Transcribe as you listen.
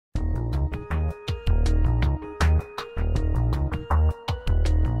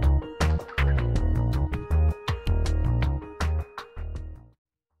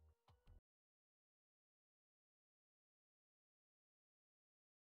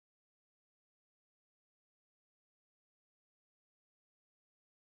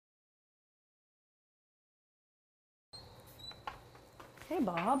Hey,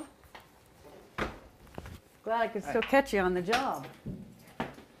 Bob. Glad I could still catch you on the job.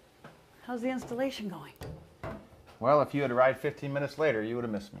 How's the installation going? Well, if you had arrived 15 minutes later, you would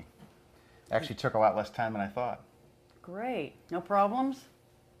have missed me. Actually took a lot less time than I thought. Great. No problems?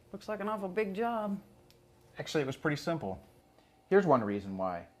 Looks like an awful big job. Actually, it was pretty simple. Here's one reason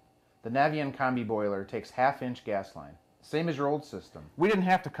why. The Navien Combi-Boiler takes half-inch gas line, same as your old system. We didn't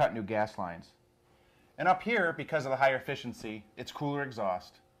have to cut new gas lines. And up here, because of the higher efficiency, it's cooler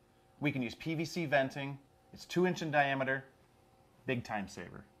exhaust. We can use PVC venting. It's 2-inch in diameter. Big time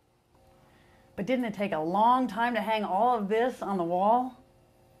saver. But didn't it take a long time to hang all of this on the wall?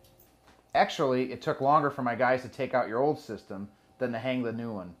 Actually, it took longer for my guys to take out your old system than to hang the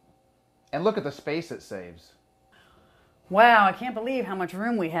new one. And look at the space it saves. Wow, I can't believe how much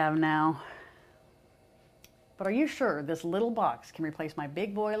room we have now. But are you sure this little box can replace my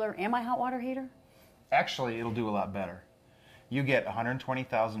big boiler and my hot water heater? Actually, it'll do a lot better. You get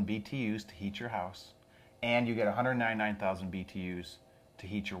 120,000 BTUs to heat your house, and you get 199,000 BTUs to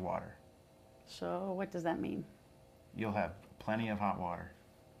heat your water. So what does that mean? You'll have plenty of hot water.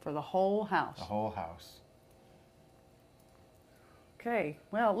 For the whole house? The whole house. Okay,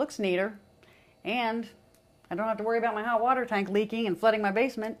 well, it looks neater. And I don't have to worry about my hot water tank leaking and flooding my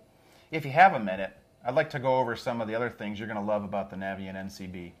basement. If you have a minute, I'd like to go over some of the other things you're going to love about the Navien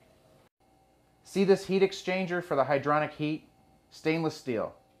NCB. See this heat exchanger for the hydronic heat? Stainless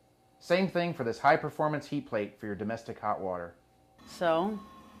steel. Same thing for this high-performance heat plate for your domestic hot water. So?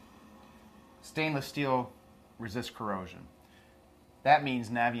 Stainless steel resists corrosion. That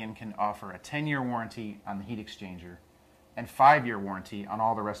means Navien can offer a 10-year warranty on the heat exchanger and 5-year warranty on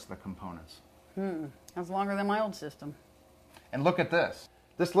all the rest of the components. That's longer than my old system. And look at this.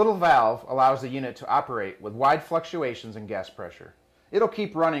 This little valve allows the unit to operate with wide fluctuations in gas pressure. It'll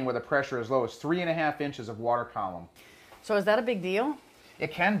keep running with a pressure as low as 3.5 inches of water column. So is that a big deal?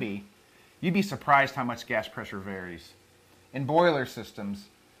 It can be. You'd be surprised how much gas pressure varies. In boiler systems,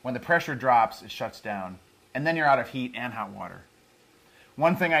 when the pressure drops, it shuts down, and then you're out of heat and hot water.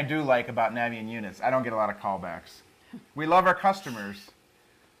 One thing I do like about Navien units, I don't get a lot of callbacks. We love our customers,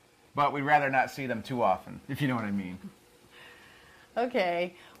 but we'd rather not see them too often, if you know what I mean.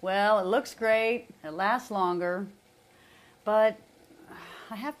 Okay, well, it looks great, it lasts longer, but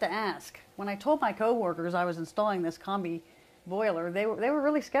I have to ask, when I told my coworkers I was installing this Combi-Boiler, they were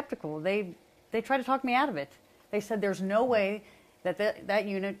really skeptical. They tried to talk me out of it. They said there's no way that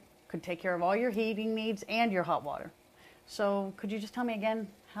unit could take care of all your heating needs and your hot water. So could you just tell me again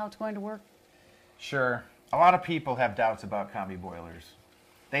how it's going to work? Sure. A lot of people have doubts about Combi-Boilers.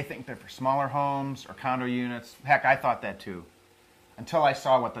 They think they're for smaller homes or condo units. Heck, I thought that too, until I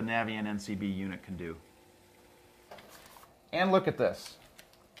saw what the Navien NCB unit can do. And look at this.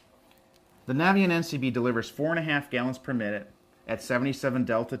 The Navien NCB delivers 4.5 gallons per minute at 77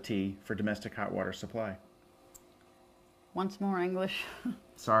 delta T for domestic hot water supply. Once more English.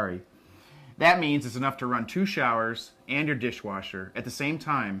 Sorry. That means it's enough to run 2 showers and your dishwasher at the same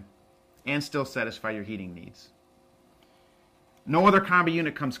time and still satisfy your heating needs. No other Combi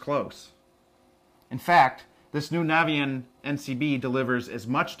unit comes close. In fact, this new Navien NCB delivers as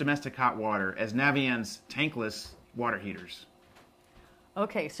much domestic hot water as Navien's tankless water heaters.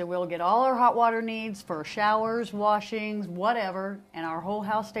 Okay, so we'll get all our hot water needs for showers, washings, whatever, and our whole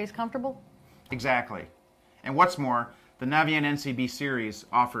house stays comfortable? Exactly. And what's more, the Navien NCB series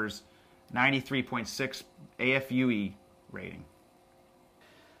offers 93.6 AFUE rating.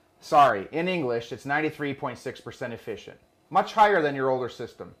 Sorry, in English, it's 93.6% efficient. Much higher than your older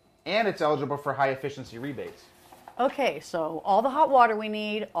system. And it's eligible for high efficiency rebates. Okay, so all the hot water we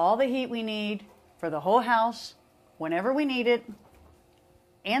need, all the heat we need for the whole house, whenever we need it,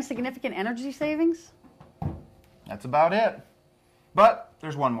 and significant energy savings? That's about it. But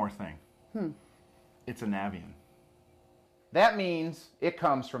there's one more thing. It's a Navien. That means it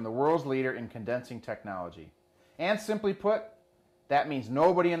comes from the world's leader in condensing technology. And simply put, that means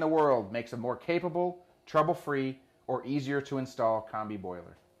nobody in the world makes a more capable, trouble-free, or easier to install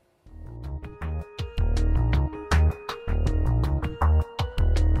Combi-Boiler.